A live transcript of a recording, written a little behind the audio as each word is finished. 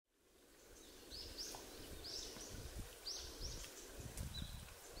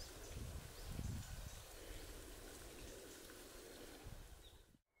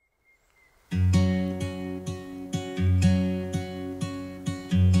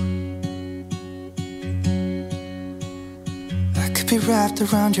be wrapped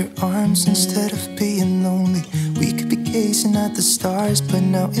around your arms instead of being lonely. We could be gazing at the stars, but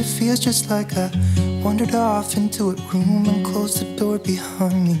now it feels just like I wandered off into a room and closed the door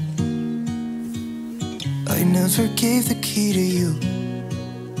behind me. I never gave the key to you,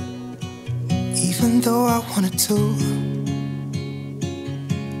 even though I wanted to.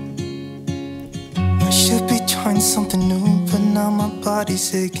 I should be trying something new, but now my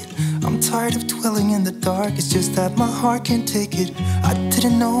body's aching. I'm tired of dwelling in the dark, it's just that my heart can't take it. I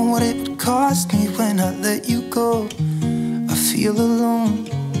didn't know what it would cost me when I let you go. I feel alone,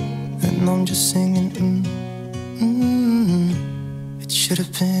 and I'm just singing, It should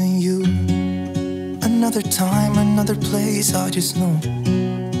have been you. Another time, another place, I just know,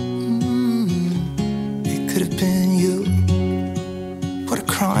 It could have been you. What a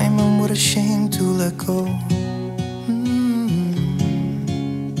crime and what a shame to let go.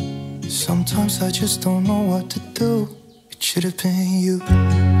 Sometimes I just don't know what to do. It should have been you.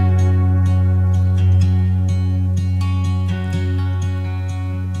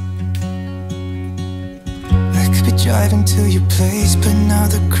 I could be driving to your place, but now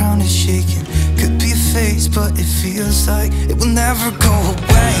the ground is shaking. Could be a phase, but it feels like it will never go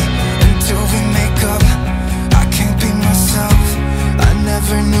away until we make up. I can't be myself. I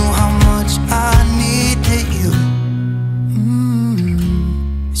never knew how much I needed you.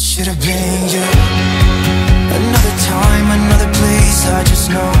 It should have been you. Another time, another place, I just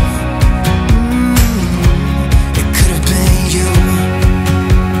know, It could have been you.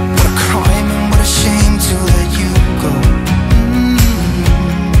 What a crime and what a shame to let you go.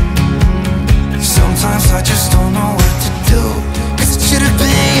 Sometimes I just don't know what to do, 'cause it should have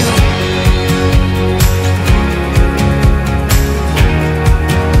been you.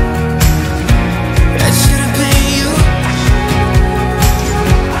 It should have been you.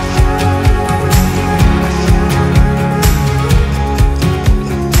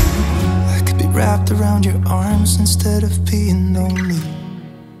 I could be wrapped around your arms instead of being lonely.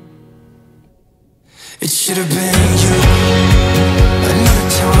 It should have been you. Another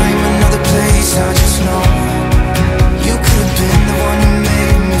time, another place, I just know you could have been the one who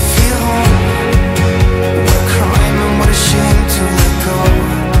made me feel home. What a crime and what a shame to let go.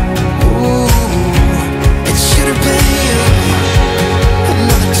 Ooh, it should have been you.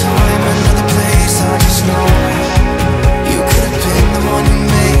 Another time, another place, I just know you could have been the one who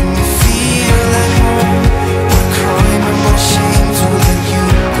made me feel at home. What a crime and what a shame to let you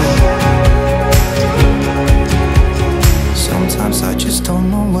go. Sometimes I just don't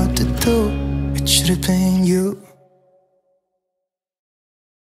know what to do. It should have been you.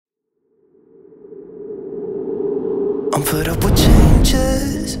 I'm put up with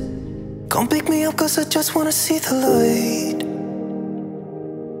changes. Come pick me up 'cause I just wanna see the light.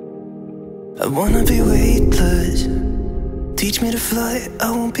 I wanna be weightless. Teach me to fly, I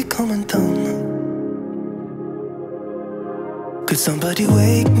won't be coming down. Could somebody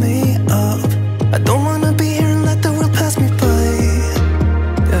wake me up? I don't wanna be here and let the world pass me by.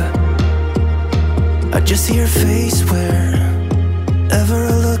 Yeah, I just see her face wherever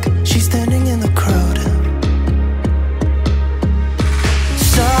I look. She's standing in the crowd.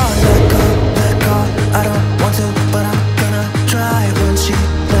 So let go, I don't want to, but I'm gonna try. When she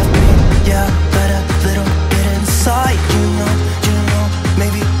left me, yeah, let a little bit inside. You know,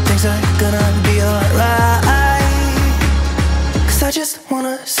 maybe things are gonna be alright. 'Cause I just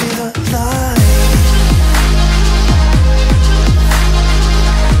wanna see the light.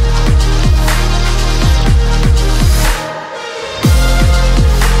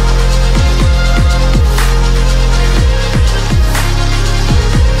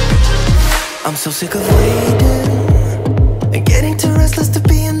 I'm so sick of waiting and getting too restless to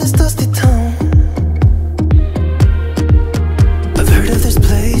be in this dusty town. I've heard of this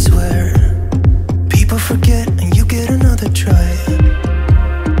place where people forget and you get another try.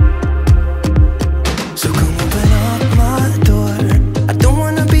 So come open up my door. I don't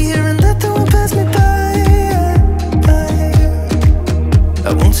wanna be here and let the world pass me by.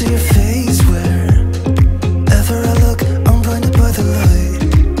 I won't see your face wherever I look. I'm blinded by the light.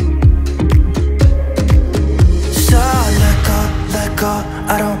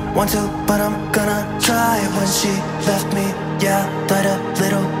 I don't want to, but I'm gonna try. When she left me, yeah, died a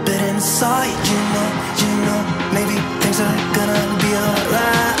little bit inside. You know, maybe things are gonna be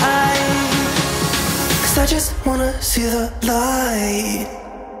alright. 'Cause I just wanna see the light.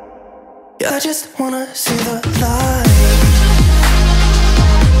 Yeah, I just wanna see the light.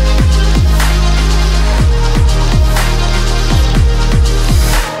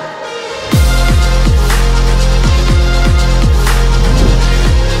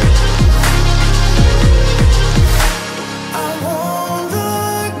 I want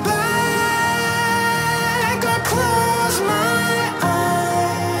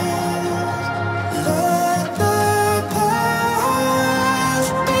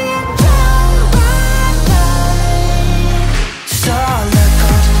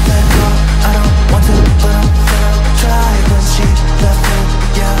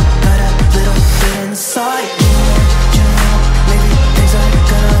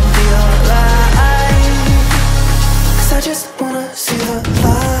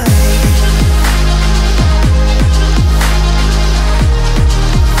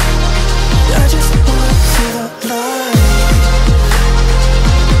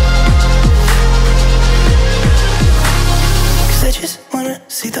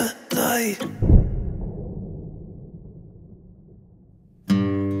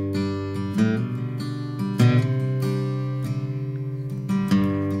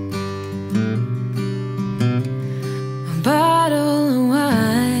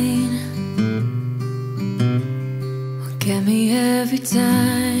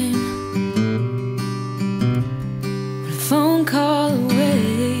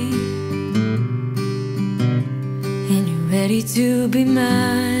ready to be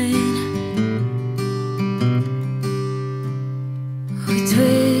mine. We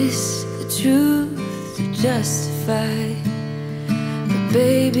twist the truth to justify, but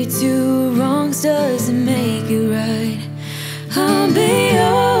baby, two wrongs doesn't make it right. I'll be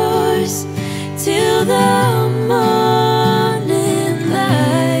yours till the morning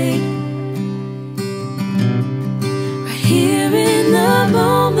light, right here in the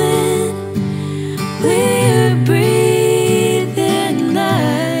moment we're breathing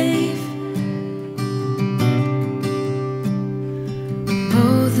life.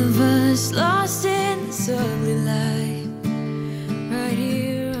 Both of us lost in this ugly life.